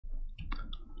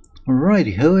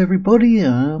Alrighty ho everybody,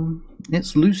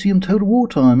 it's Lucium Total War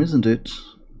time, isn't it?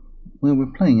 Where we're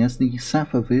playing as the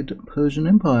Safavid Persian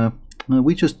Empire.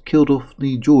 We just killed off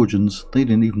the Georgians. They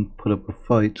didn't even put up a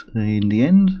fight in the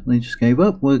end. They just gave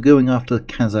up. We're going after the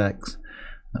Kazakhs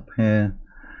up here.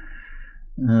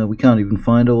 We can't even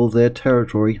find all their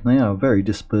territory. They are very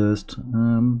dispersed.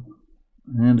 And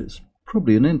it's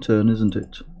probably an intern, isn't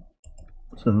it?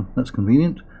 So that's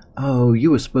convenient. Oh,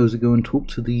 you were supposed to go and talk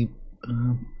to the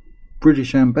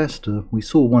British ambassador. We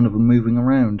saw one of them moving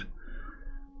around.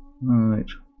 Right.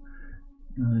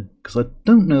 Because I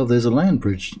don't know if there's a land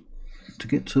bridge to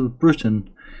get to Britain.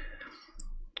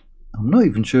 I'm not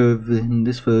even sure if in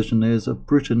this version there's a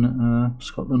Britain,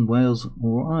 Scotland, Wales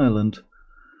or Ireland.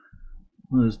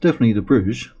 Well, there's definitely the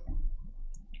British.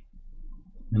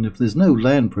 And if there's no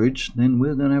land bridge, then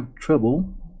we're going to have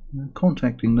trouble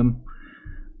contacting them.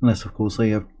 Unless, of course, they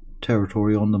have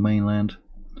territory on the mainland.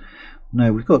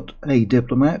 Now, we've got a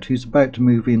diplomat who's about to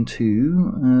move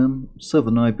into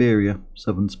southern Iberia,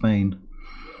 southern Spain.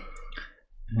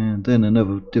 And then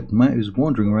another diplomat who's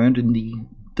wandering around in the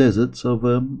deserts of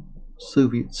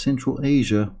Soviet Central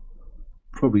Asia.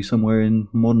 Probably somewhere in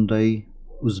modern-day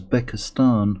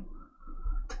Uzbekistan.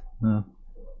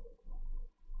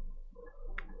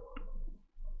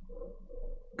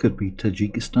 Could be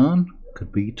Tajikistan,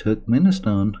 could be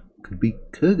Turkmenistan, could be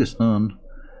Kyrgyzstan.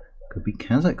 Could be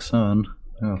Kazakhstan.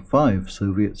 There are 5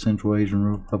 Soviet Central Asian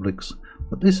republics.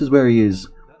 But this is where he is.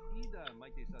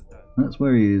 That's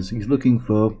where he is. He's looking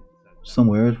for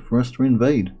somewhere for us to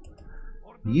invade.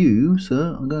 You,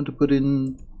 sir, are going to put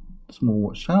in some more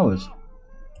watchtowers.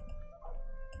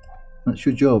 That's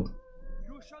your job.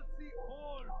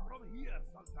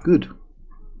 Good.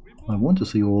 I want to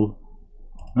see all.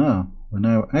 Ah, we're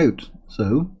now out.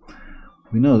 So,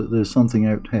 we know that there's something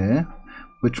out here.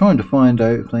 We're trying to find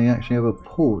out if they actually have a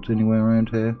port anywhere around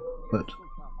here, but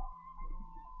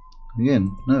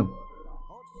again, no.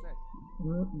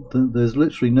 There's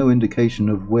literally no indication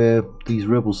of where these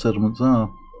rebel settlements are,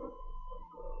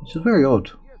 which is very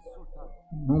odd.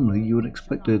 Normally you would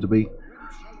expect there to be.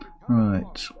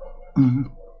 Right.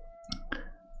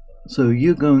 So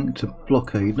you're going to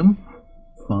blockade them.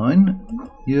 Fine.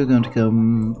 You're going to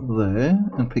come there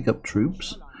and pick up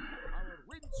troops.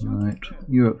 Right,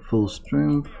 you're at full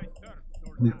strength.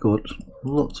 We've got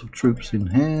lots of troops in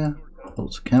here,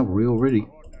 lots of cavalry already.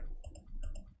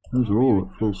 Those are all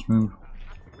at full strength.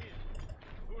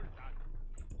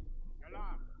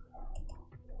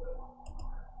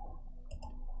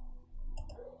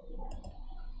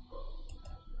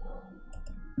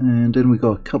 And then we've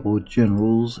got a couple of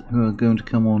generals who are going to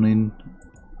come on in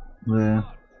there.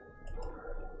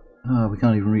 Ah, we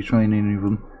can't even retrain any of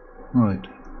them. Right.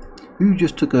 Who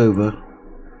just took over?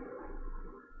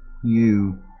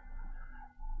 You.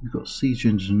 You've got siege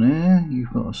engineer,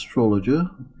 you've got astrologer.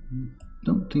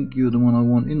 Don't think you're the one I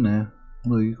want in there.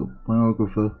 Although you've got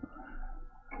biographer.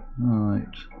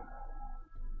 Alright.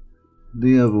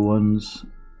 The other ones,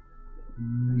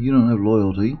 you don't have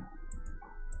loyalty.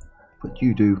 But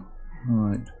you do.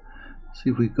 Alright.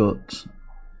 See if we've got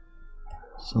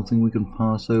something we can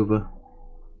pass over.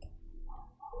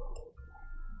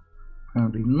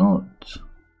 Apparently not.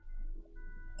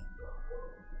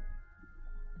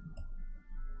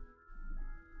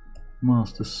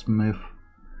 Master Smith.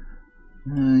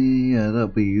 Yeah, that'll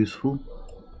be useful.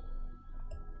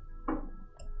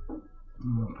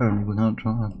 Apparently we can't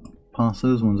try and pass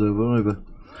those ones over either.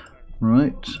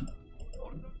 Right.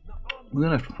 We're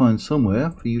going to have to find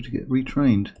somewhere for you to get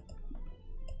retrained.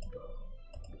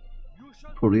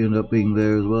 Probably end up being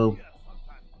there as well.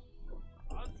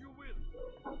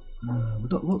 We've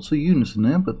got lots of units in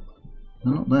there, but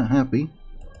they're not that happy.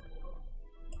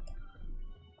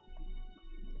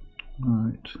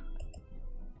 Right.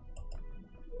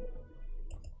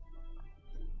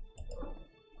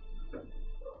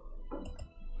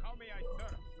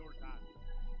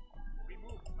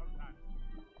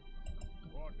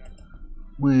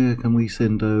 Where can we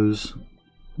send those?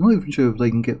 I'm not even sure if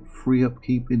they can get free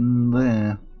upkeep in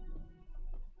there.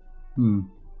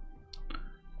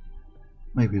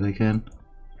 Maybe they can.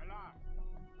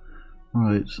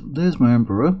 Right, there's my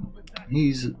emperor.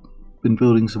 He's been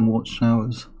building some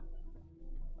watchtowers.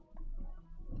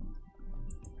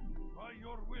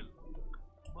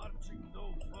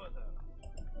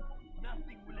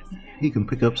 He can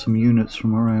pick up some units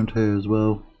from around here as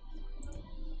well.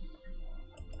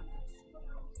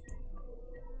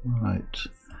 Right,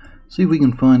 see if we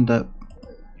can find that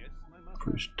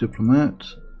British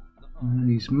diplomat.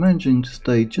 He's managing to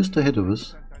stay just ahead of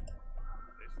us.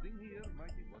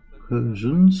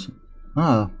 Persians.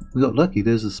 Ah, we got lucky,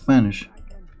 there's the Spanish.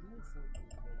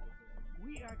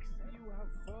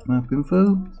 Map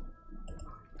info.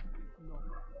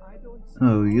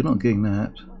 Oh, you're not getting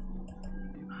that.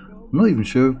 I'm not even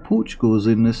sure if Portugal is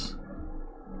in this.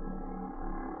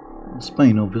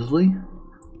 Spain, obviously.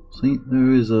 See,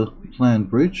 there is a land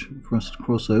bridge for us to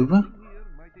cross over.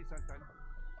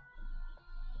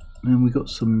 And we got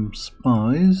some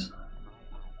spies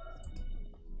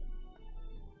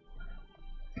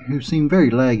who seem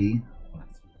very laggy.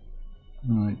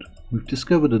 Right, we've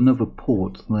discovered another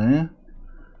port there.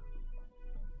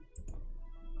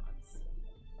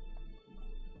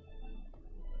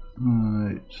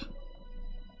 Right,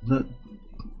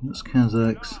 that's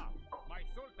Kazakhs.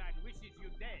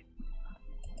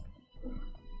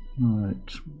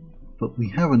 Right, but we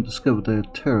haven't discovered their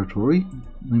territory.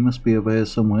 They must be over here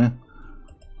somewhere.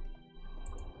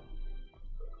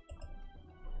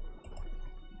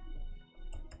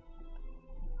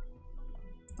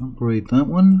 Upgrade that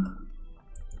one.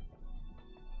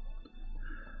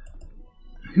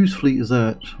 Whose fleet is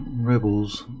that?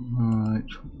 Rebels. Alright,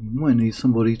 we might need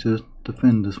somebody to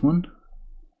defend this one.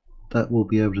 That will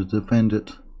be able to defend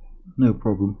it, no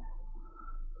problem.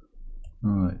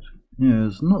 Alright, yeah,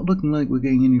 it's not looking like we're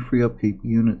getting any free upkeep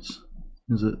units,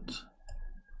 is it?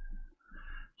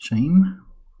 Shame.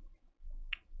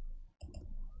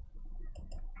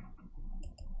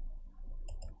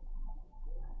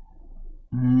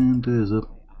 And there's a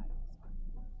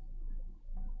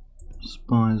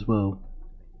spy as well.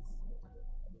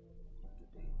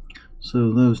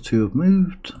 So those two have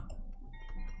moved.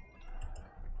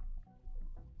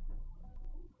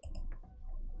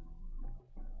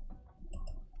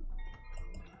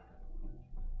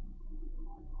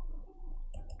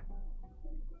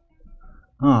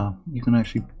 Ah, you can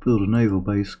actually build a naval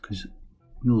base because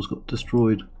yours got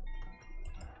destroyed.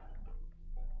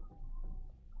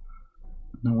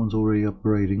 That one's already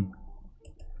upgrading.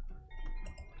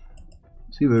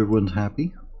 See if everyone's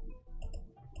happy.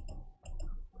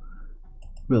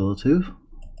 Relatively.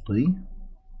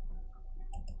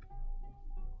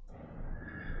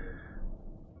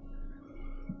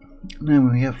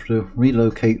 Now we have to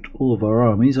relocate all of our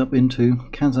armies up into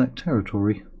Kazakh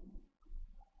territory.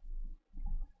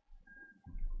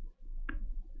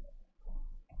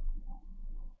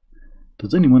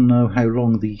 Does anyone know how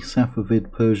long the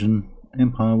Safavid Persian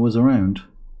Empire was around?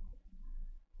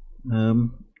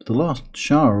 The last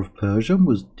Shah of Persia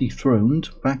was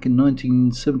dethroned back in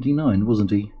 1979,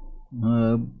 wasn't he?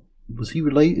 Was he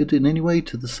related in any way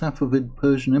to the Safavid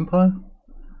Persian Empire?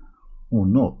 Or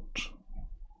not?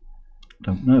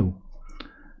 Don't know.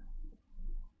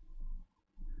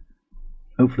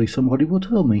 Hopefully somebody will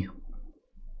tell me.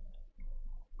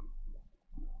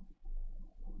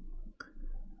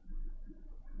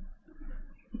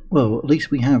 Well, at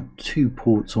least we have 2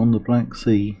 ports on the Black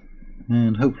Sea,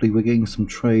 and hopefully we're getting some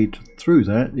trade through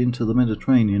that into the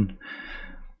Mediterranean.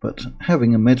 But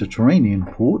having a Mediterranean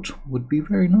port would be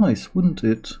very nice, wouldn't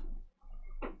it?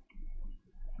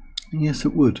 Yes,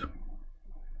 it would.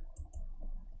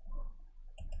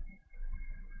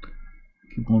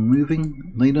 Keep on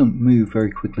moving. They don't move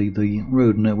very quickly. The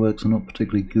road networks are not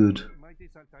particularly good.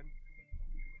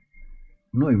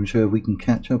 I'm not even sure if we can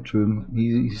catch up to him.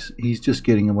 He's just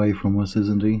getting away from us,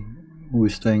 isn't he?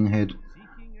 Always staying ahead.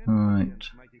 Alright.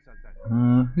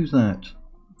 Who's that?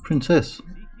 Princess.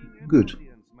 Good.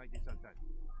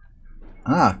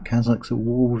 Ah, Kazakhs at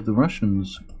war with the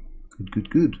Russians. Good, good,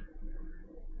 good.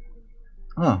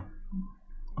 Ah,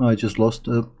 I just lost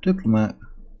a diplomat.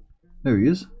 There he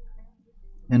is.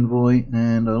 Envoy,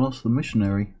 and I lost the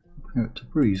missionary. Parrot to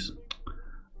Breeze.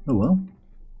 Oh well.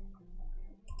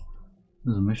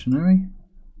 There's a missionary.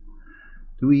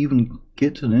 Do we even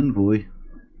get an envoy?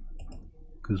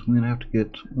 Because we're going to have to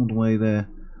get all the way there.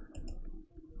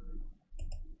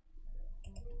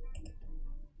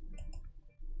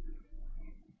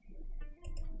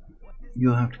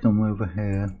 You'll have to come over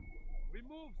here.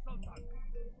 Remove, Sultan.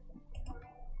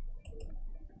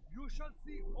 You shall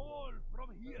see all from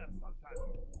here,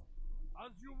 Sultan.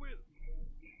 As you will.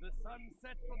 The sun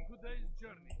sets on today's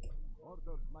journey.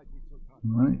 Orders, mighty Sultan.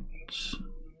 Right.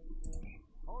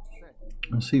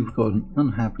 I see we've got an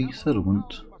unhappy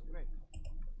settlement.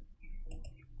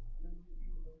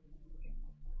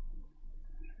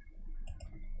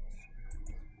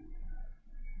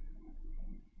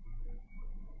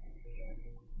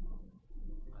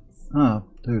 Ah,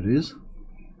 there it is.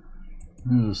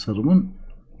 There's a settlement.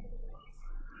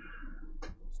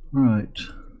 Right.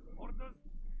 Orders.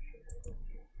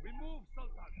 Remove,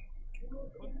 Sultan.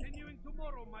 Continuing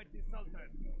tomorrow, mighty Sultan.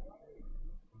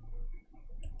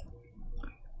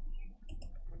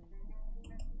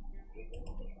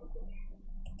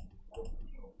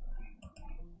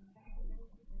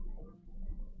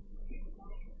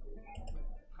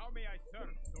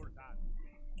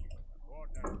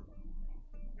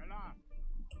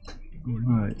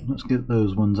 Right, let's get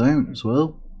those ones out as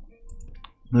well.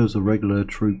 Those are regular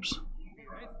troops.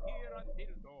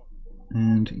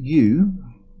 And you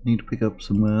need to pick up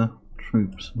some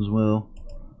troops as well.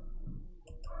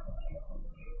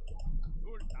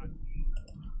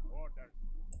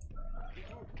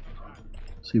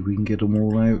 See if we can get them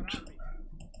all out.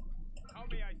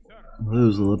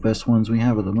 Those are the best ones we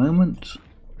have at the moment.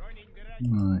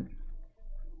 Right.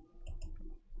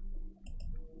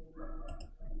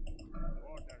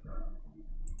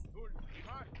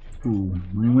 Ooh,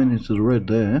 they went into the red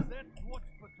there.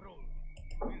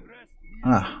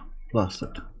 Ah, blast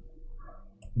it.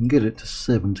 We can get it to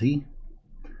 70.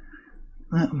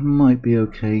 That might be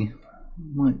okay.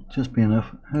 Might just be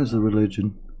enough. How's the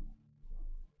religion?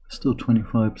 Still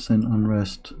 25%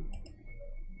 unrest.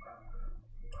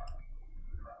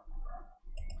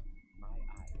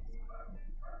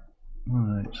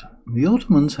 Right. The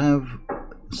Ottomans have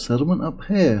a settlement up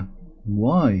here.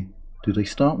 Why? Did they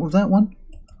start with that one?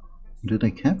 Did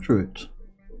they capture it?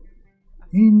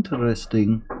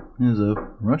 Interesting. There's a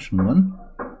Russian one.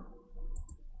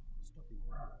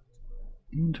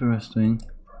 Interesting.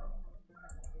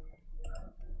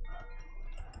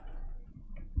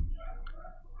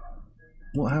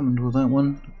 What happened with that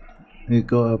one? It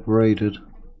got upgraded.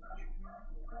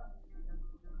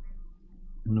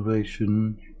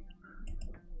 Innovation.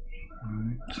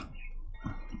 Right.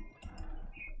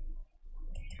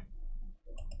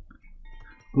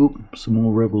 Oop, some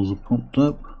more rebels have popped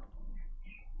up.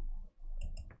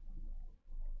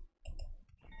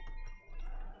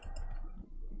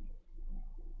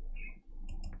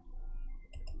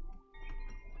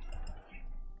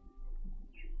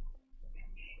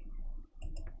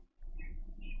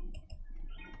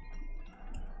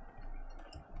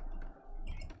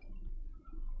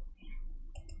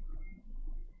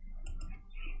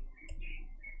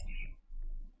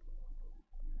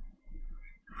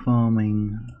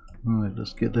 Farming. Right,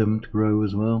 let's get them to grow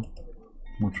as well.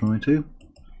 We'll try to.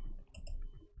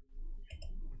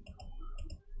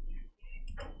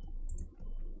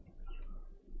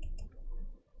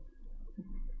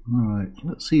 Alright,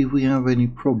 let's see if we have any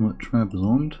problem at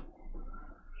Trabzon.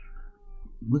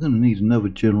 We're going to need another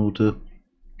general to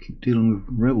keep dealing with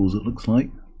rebels, it looks like.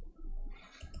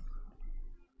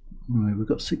 Alright, we've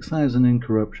got 6,000 in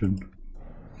corruption.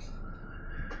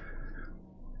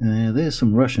 There's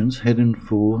some Russians heading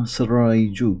for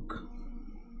Sarajuk.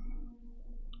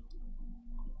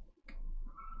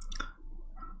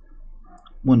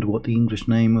 Wonder what the English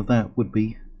name of that would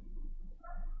be.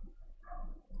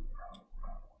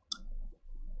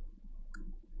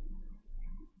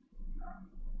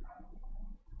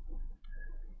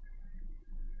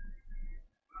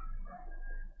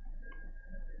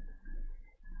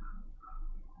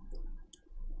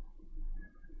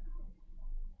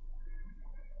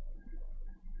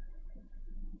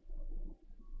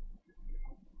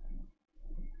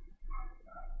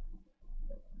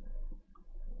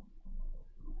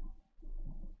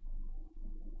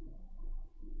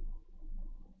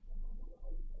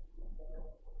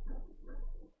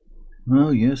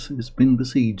 Oh yes, it's been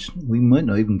besieged. We might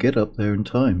not even get up there in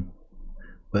time.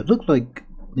 But it looked like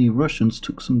the Russians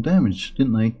took some damage,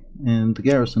 didn't they? And the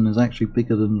garrison is actually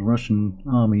bigger than the Russian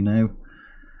army now.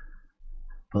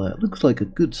 But that looks like a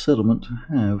good settlement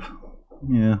to have.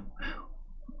 Yeah.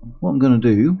 What I'm going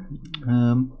to do,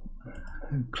 how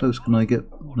close can I get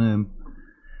them?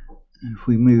 If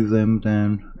we move them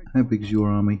down, how big is your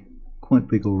army? Quite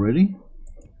big already.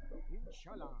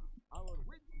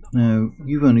 Now,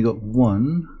 you've only got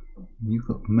one, you've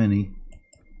got many.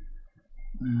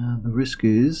 The risk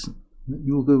is that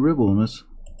you'll go rebel on us.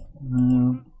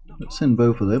 Let's send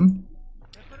both of them.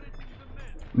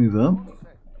 Move up,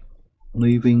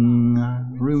 leaving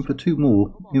room for 2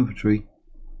 more infantry,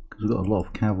 because we've got a lot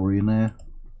of cavalry in there.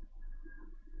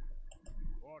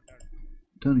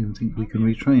 Don't even think we can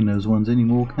retrain those ones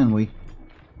anymore, can we?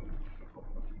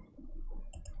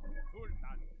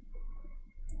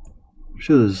 I'm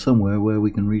sure there's somewhere where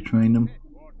we can retrain them.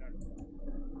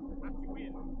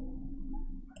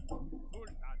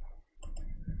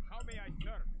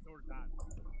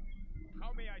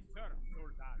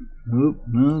 Oh,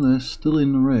 no, they're still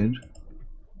in the red.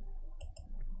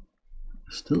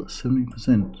 Still at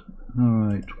 70%.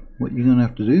 Alright, what you're going to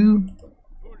have to do,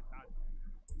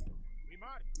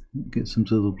 get some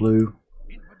to the blue.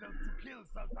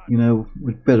 You know,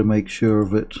 we'd better make sure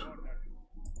of it.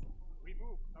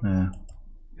 There.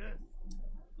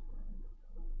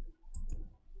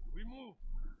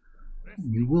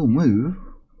 You will move.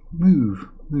 Move.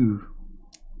 Move.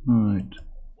 Alright.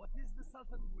 What is the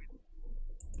Sultan's will?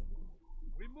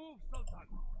 We move, Sultan.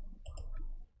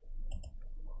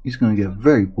 He's going to get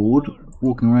very bored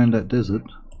walking around that desert.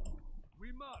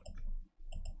 We march.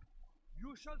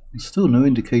 You shall see There's still no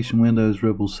indication where those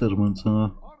rebel settlements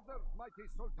are. orders, mighty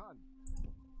Sultan.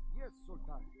 Yes,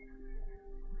 Sultan.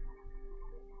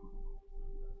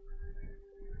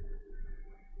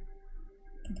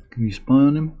 Can you spy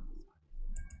on him?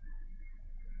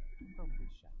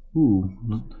 Ooh,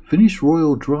 Finnish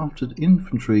Royal Drafted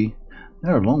Infantry.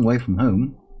 They're a long way from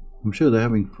home. I'm sure they're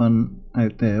having fun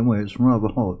out there where it's rather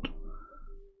hot.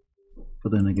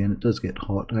 But then again, it does get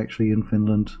hot actually in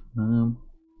Finland.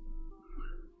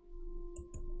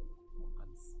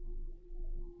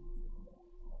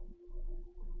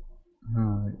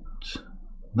 Right.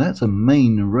 That's a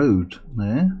main road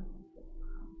there.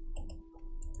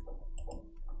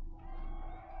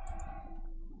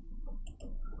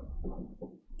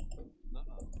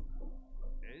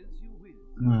 As you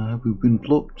will. Have we been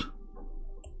blocked?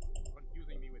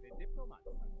 Confusing me with a diplomat.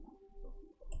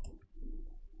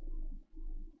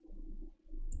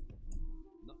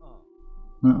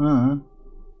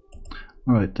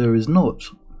 Right, there is not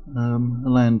a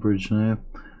land bridge now,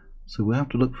 so we'll have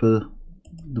to look for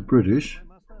the British.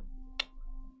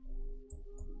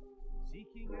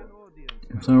 Seeking an audience.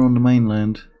 If they're on the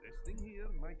mainland. Resting here,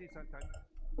 mighty Sultan.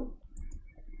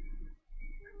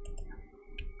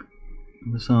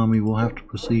 This army will have to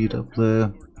proceed up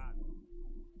there.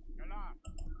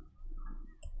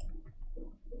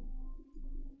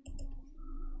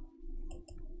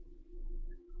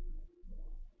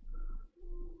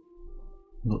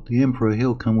 Got the Emperor,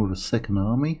 he'll come with a second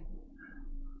army.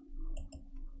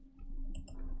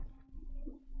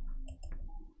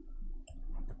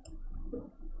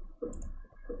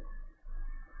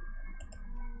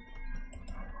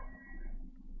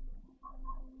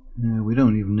 Yeah, we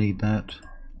don't even need that.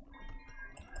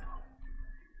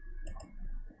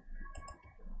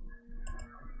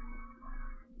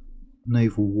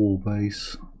 Naval war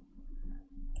base.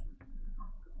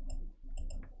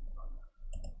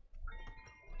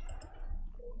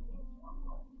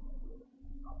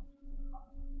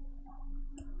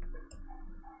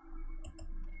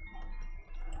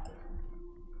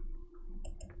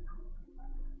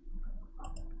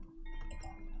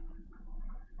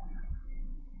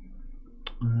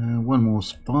 One more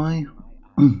spy.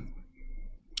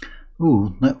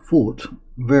 Ooh, that fort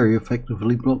very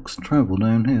effectively blocks travel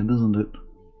down here, doesn't it?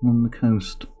 On the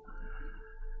coast.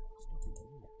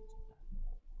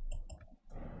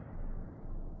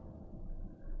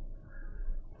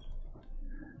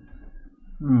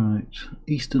 Right,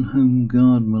 Eastern Home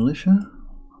Guard Militia.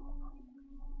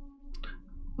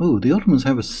 Oh, the Ottomans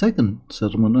have a second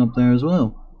settlement up there as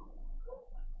well.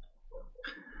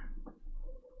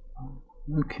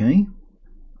 Okay.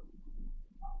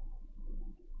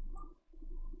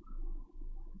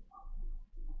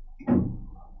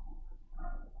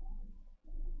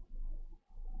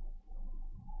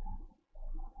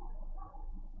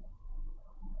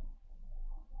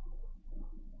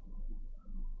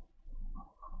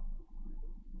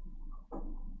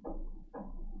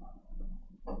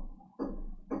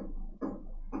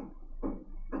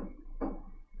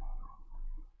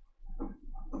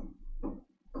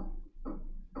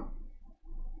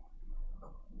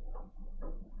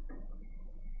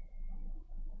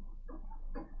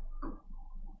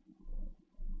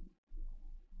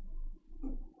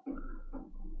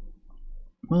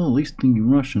 Well, at least the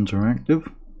Russians are active.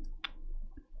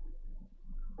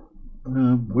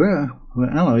 We're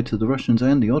allied to the Russians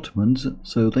and the Ottomans,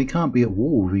 so they can't be at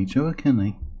war with each other, can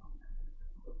they?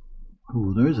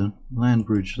 Oh, there is a land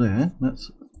bridge there. That's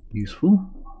useful.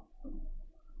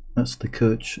 That's the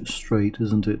Kerch Strait,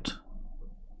 isn't it?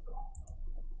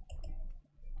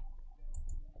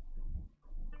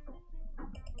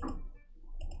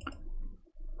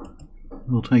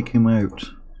 We'll take him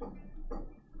out.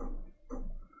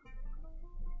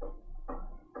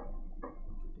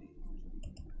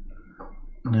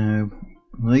 Now,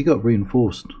 they got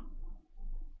reinforced.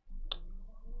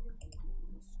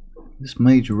 This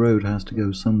major road has to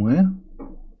go somewhere.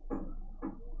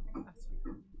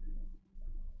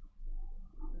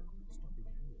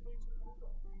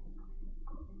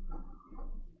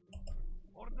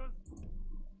 Orders.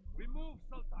 We move,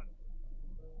 Sultan.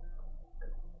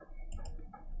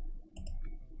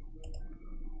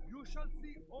 You shall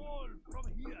see all from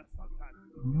here, Sultan.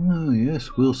 Oh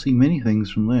yes, we'll see many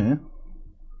things from there.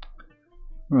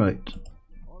 Right,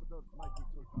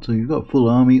 so you've got a full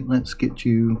army. Let's get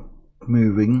you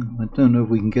moving. I don't know if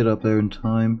we can get up there in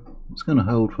time. It's going to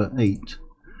hold for 8.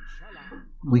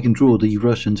 We can draw the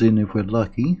Russians in if we're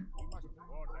lucky.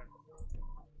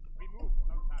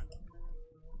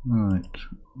 Right,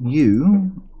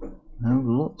 you have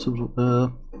lots of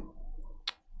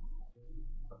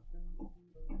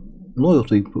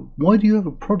loyalty. But why do you have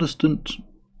a Protestant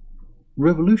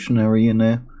revolutionary in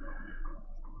there?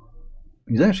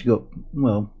 He's actually got,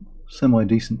 well,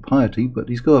 semi-decent piety, but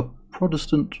he's got a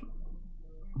Protestant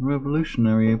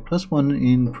revolutionary, +1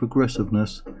 in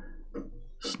progressiveness.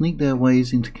 Sneak their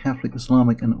ways into Catholic,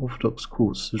 Islamic and Orthodox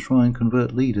courts to try and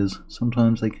convert leaders.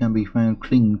 Sometimes they can be found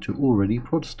clinging to already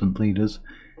Protestant leaders.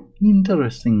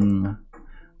 Interesting.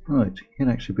 Right, he'd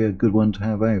actually be a good one to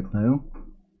have out though,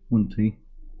 wouldn't he?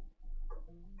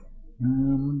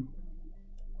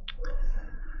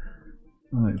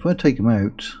 Right, if I take him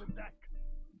out,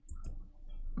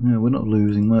 no, we're not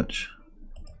losing much.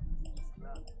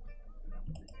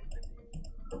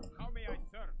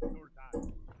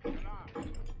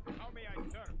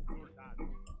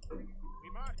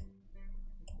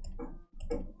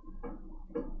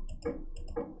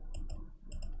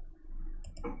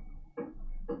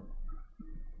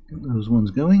 Get those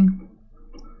ones going.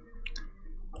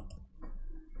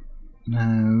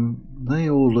 Now, they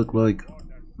all look like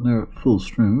they're at full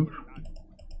strength.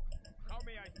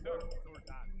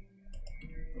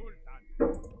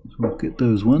 So we'll get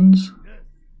those ones.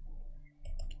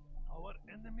 Our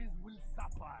enemies will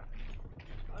suffer,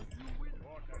 as you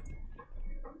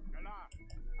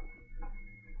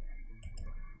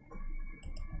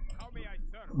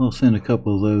will. I'll send a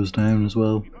couple of those down as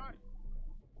well.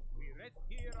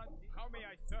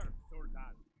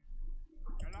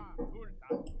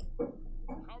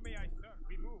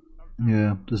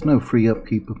 Yeah, there's no free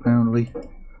upkeep apparently.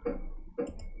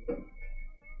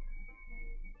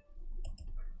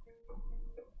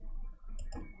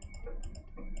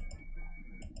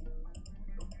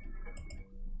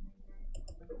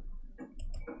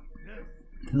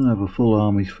 He'll have a full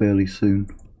army fairly soon.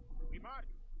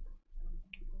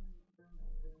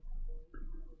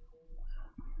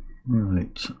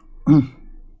 Right.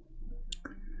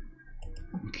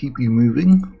 Keep you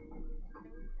moving.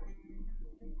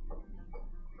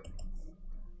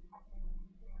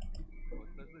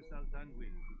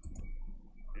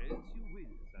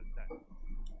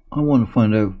 I want to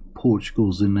find out if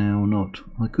Portugal's in there or not.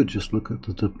 I could just look at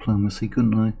the diplomacy,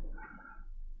 couldn't I?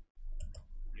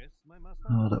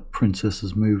 Oh, that princess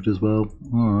has moved as well.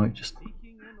 Alright, just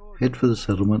head for the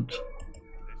settlement.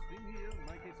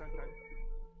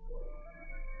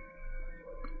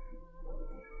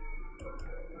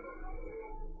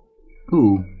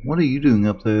 Ooh, what are you doing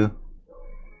up there?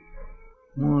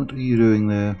 What are you doing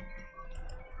there?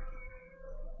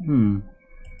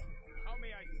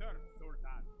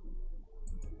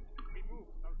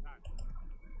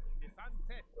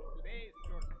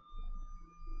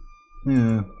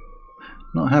 Yeah,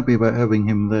 not happy about having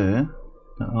him there,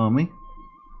 that army.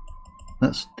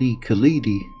 That's the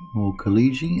Khalidi, or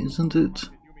Khaliji, isn't it?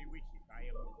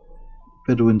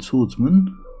 Bedouin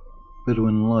swordsman,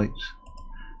 Bedouin light.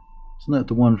 Isn't that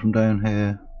the one from down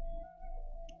here?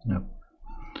 No.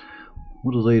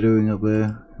 What are they doing up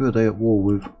there? Who are they at war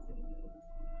with?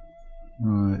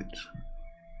 Right.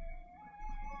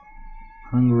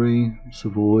 Hungary,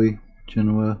 Savoy,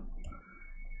 Genoa,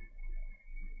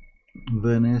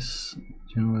 Venice,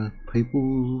 Genoa,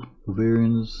 Papal,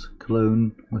 Bavarians,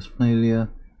 Cologne, Westphalia.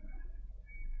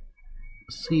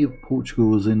 The Sea of Portugal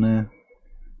was in there.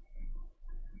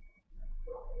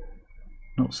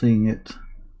 Not seeing it.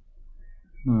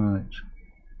 Alright.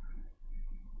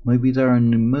 Maybe they're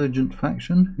an emergent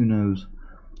faction? Who knows?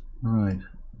 Alright.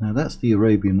 Now that's the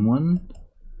Arabian one.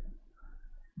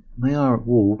 They are at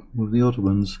war with the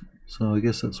Ottomans, so I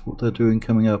guess that's what they're doing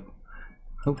coming up.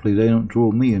 Hopefully they don't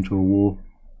draw me into a war.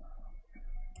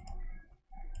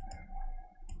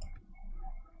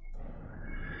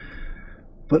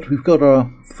 But we've got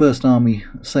our first army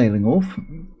sailing off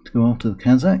to go after the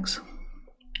Kazakhs.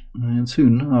 And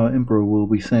soon our emperor will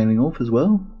be sailing off as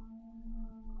well.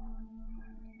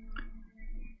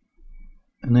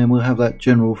 And then we'll have that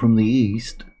general from the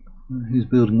east who's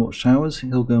building watchtowers.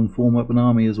 He'll go and form up an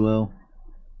army as well.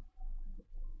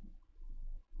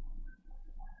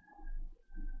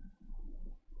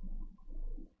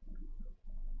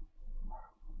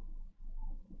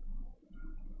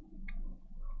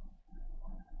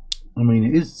 I mean,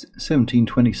 it is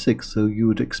 1726, so you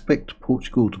would expect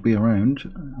Portugal to be around.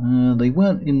 They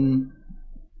weren't in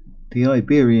the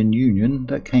Iberian Union.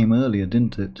 That came earlier,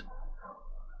 didn't it?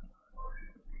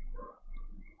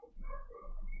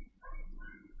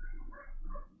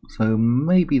 So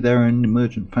maybe they're an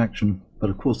emergent faction, but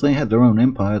of course they had their own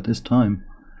empire at this time.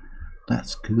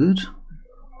 That's good.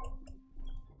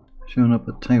 Showing up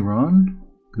at Tehran.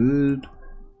 Good.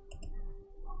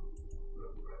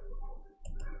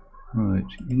 Right,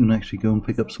 you can actually go and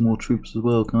pick up some more troops as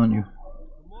well, can't you?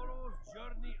 Tomorrow's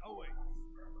journey awaits.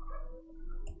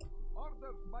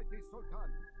 Orders, mighty Sultan.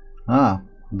 Ah,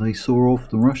 they saw off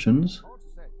the Russians. All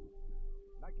set.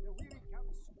 Like the weary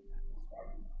camels.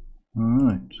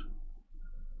 Alright.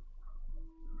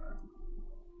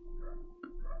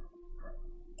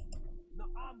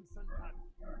 Na'am, Sultan.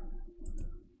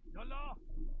 Yalla,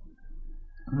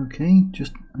 Okay,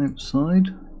 just outside.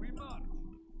 we march.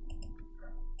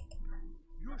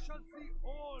 You shall see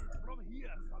all from here,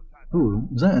 Sultan. Oh,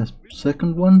 is that a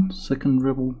second one? Second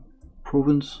rebel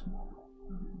province?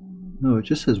 No, it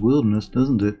just says wilderness,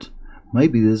 doesn't it?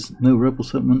 Maybe there's no rebel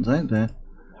settlements out there.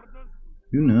 Orders,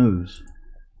 Who knows?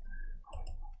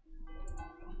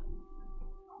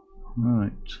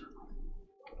 Right.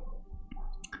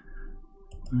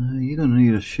 You're gonna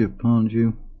need a ship, aren't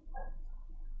you?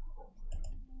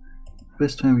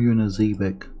 Best to have you in a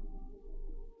Zebek.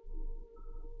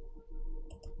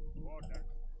 Orders.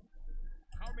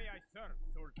 How may I serve,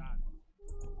 Sultan?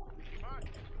 March.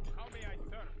 How may I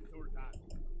serve, Sultan?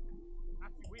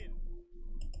 As you will.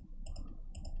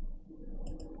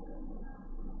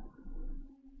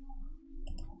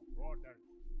 Orders.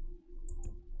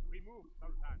 We move,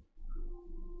 Sultan.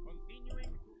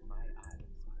 Continuing my eyes.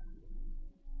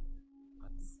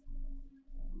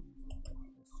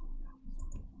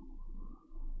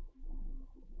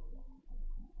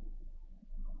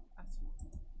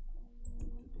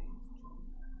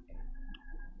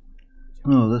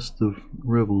 Oh, that's the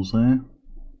rebels there.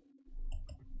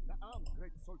 Na'am,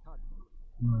 great Sultan.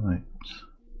 Right.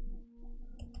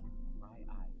 My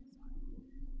eyes.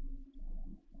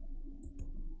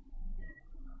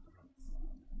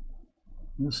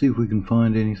 Let's see if we can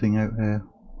find anything out there.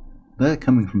 They're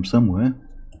coming from somewhere.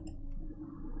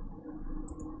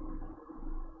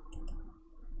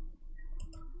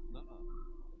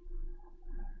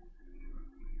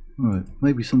 Right,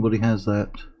 maybe somebody has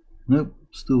that. Nope,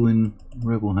 still in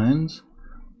rebel hands.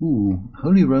 Ooh,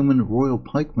 Holy Roman Royal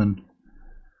Pikemen.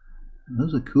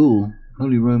 Those are cool.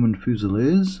 Holy Roman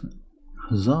Fusiliers.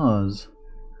 Hussars.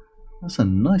 That's a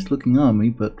nice looking army,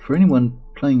 but for anyone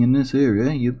playing in this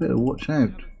area, you better watch out. I am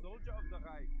a soldier of the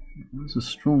Reich. That's a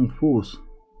strong force.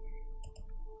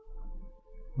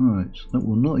 Right, that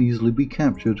will not easily be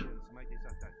captured. Orders, mighty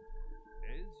Sultan.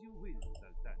 As you will,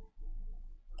 Sultan.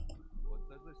 What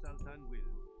does the Sultan will?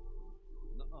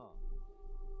 Na'am.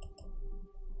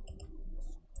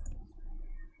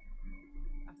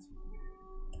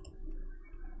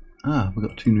 Ah, we've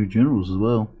got two new generals as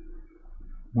well.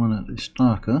 One at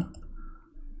Istaka.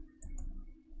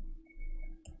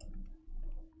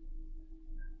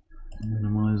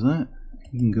 Minimize that.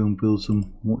 You can go and build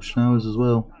some watchtowers as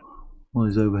well while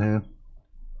he's over here.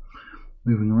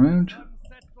 Moving around. Sun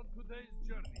sets on today's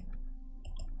journey.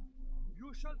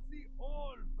 You shall see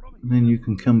all from And then here. you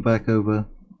can come back over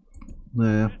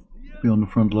there Rest here. beyond the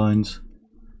front lines.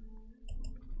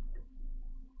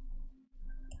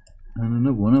 And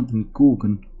another one up in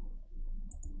Gorgon.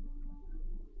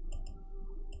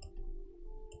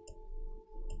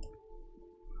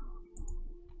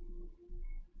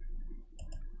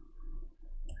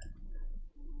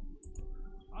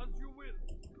 As you will.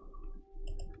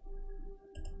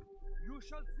 You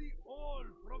shall see all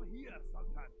from here,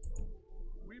 Sultan.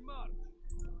 We march.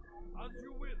 As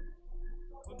you will.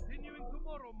 Continuing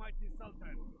tomorrow, mighty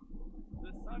Sultan.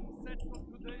 The sun sets on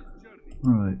today's journey.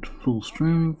 Right, full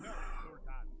strength.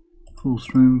 Sultan. Full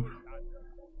strength.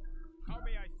 How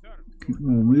may I serve? Keep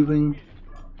more moving.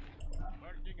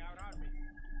 Merging our armies.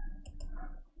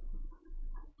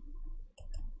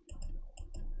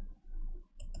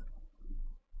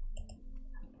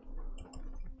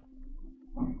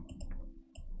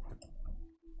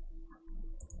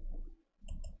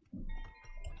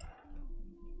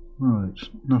 Right,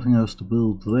 nothing else to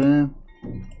build there.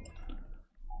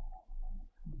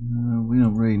 We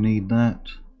don't really need that,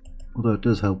 although it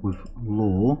does help with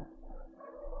law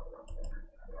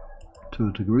to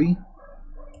a degree.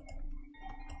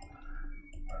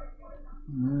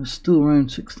 Still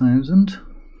around 6,000.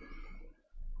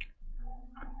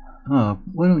 Ah,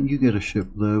 why don't you get a ship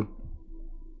though?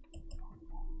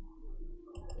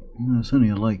 No, it's only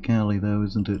a light galley though,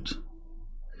 isn't it?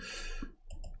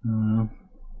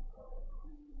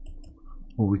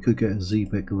 Or we could get a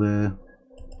Zebek there.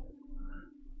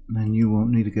 Then you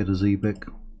won't need to get a Zebek.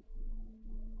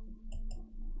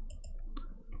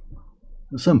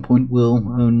 At some point we'll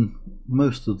own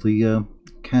most of the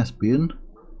Caspian,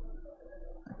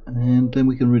 and then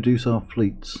we can reduce our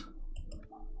fleets.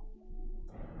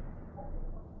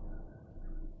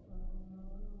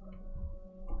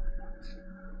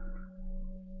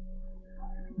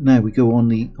 now we go on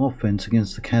the offense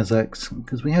against the Kazakhs,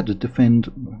 because we had to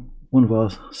defend one of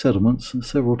our settlements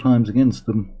several times against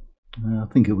them. I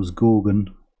think it was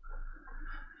Gorgon,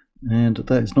 and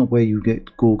that is not where you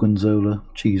get Gorgonzola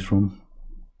cheese from.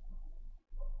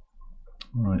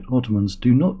 Right, Ottomans,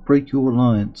 do not break your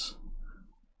alliance.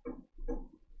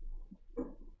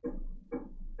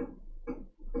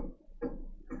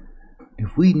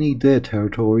 If we need their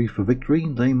territory for victory,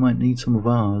 they might need some of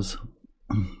ours.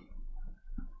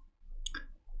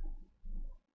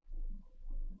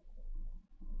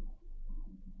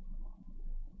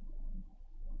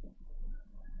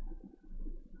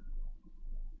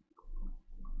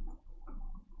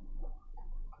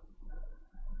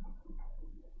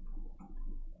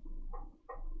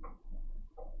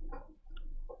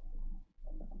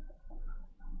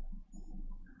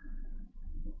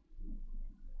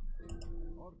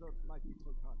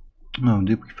 Oh,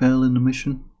 did we fail in the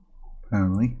mission?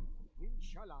 Apparently.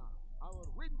 Inshallah, our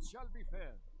winds shall be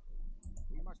fair.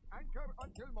 We must anchor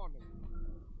until morning.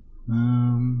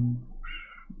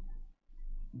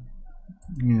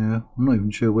 Yeah, I'm not even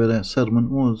sure where that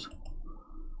settlement was.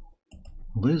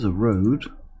 Well, there's a road.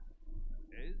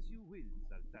 As you will,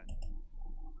 Sultan.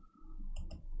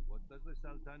 What does the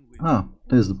Sultan will? Ah,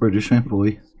 there's the British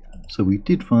envoy. So we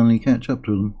did finally catch up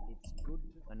to them. It's good.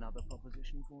 Another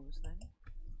proposition for us then?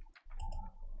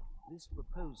 This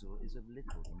proposal is of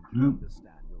little to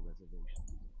understand your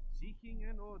reservations. Seeking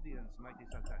an audience, mighty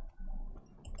Sultan.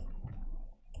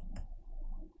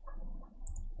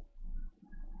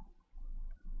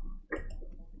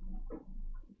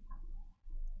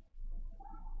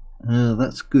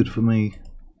 That's good for me.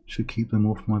 Should keep them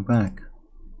off my back.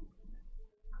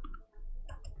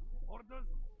 Orders.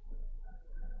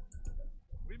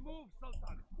 We move,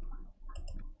 Sultan.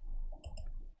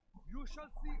 You shall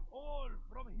see all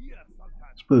from here, Sultan.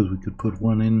 Suppose we could put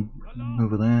one in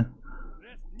over there.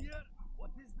 Rest here. What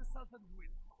is the Sultan's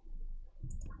will?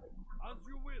 As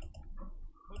you will.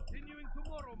 Continuing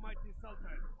tomorrow, mighty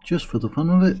Sultan. Just for the fun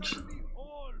of it. See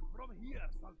all from here,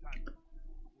 Sultan.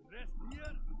 Rest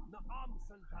here. Naam,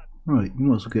 Sultan. Right, you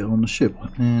might as well get on the ship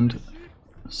and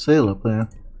sail up there.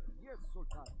 Yes,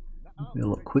 Sultan. Be a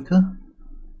lot quicker.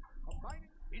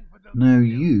 Infidel Now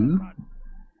here, you Sultan.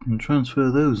 can transfer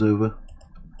those over.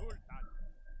 Sultan.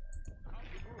 How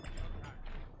we move, Sultan.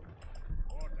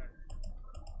 Orders.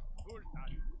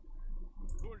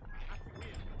 Sultan. Sultan. As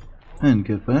you will. And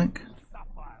get back.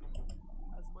 Safar.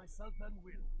 As my Sultan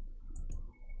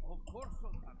will. Of course,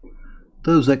 Sultan.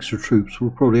 Those extra troops,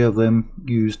 we'll probably have them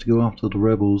used to go after the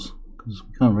rebels, because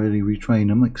we can't really retrain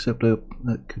them except at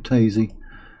Kutaisi.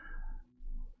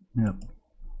 Yep.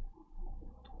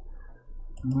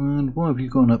 And why have you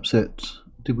gone upset?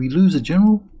 Did we lose a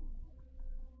general?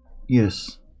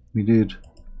 Yes, we did.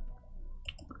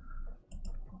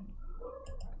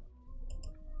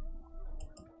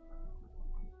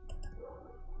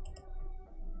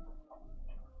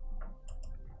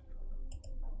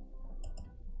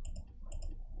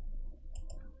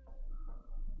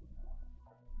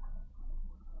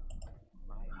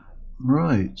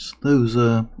 Right, those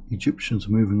Egyptians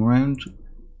are moving around,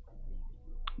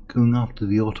 going after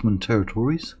the Ottoman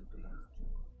territories.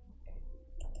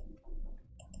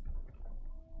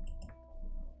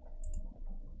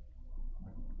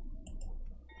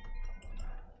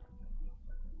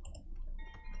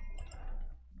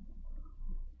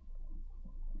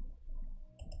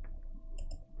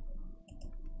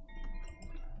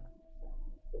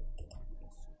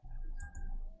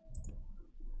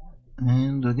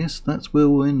 And I guess that's where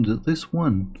we'll end at this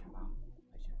one.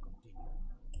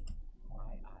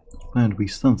 Bound to be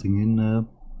something in the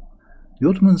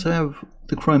Ottomans have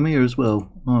the Crimea as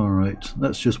well. Alright,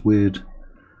 that's just weird.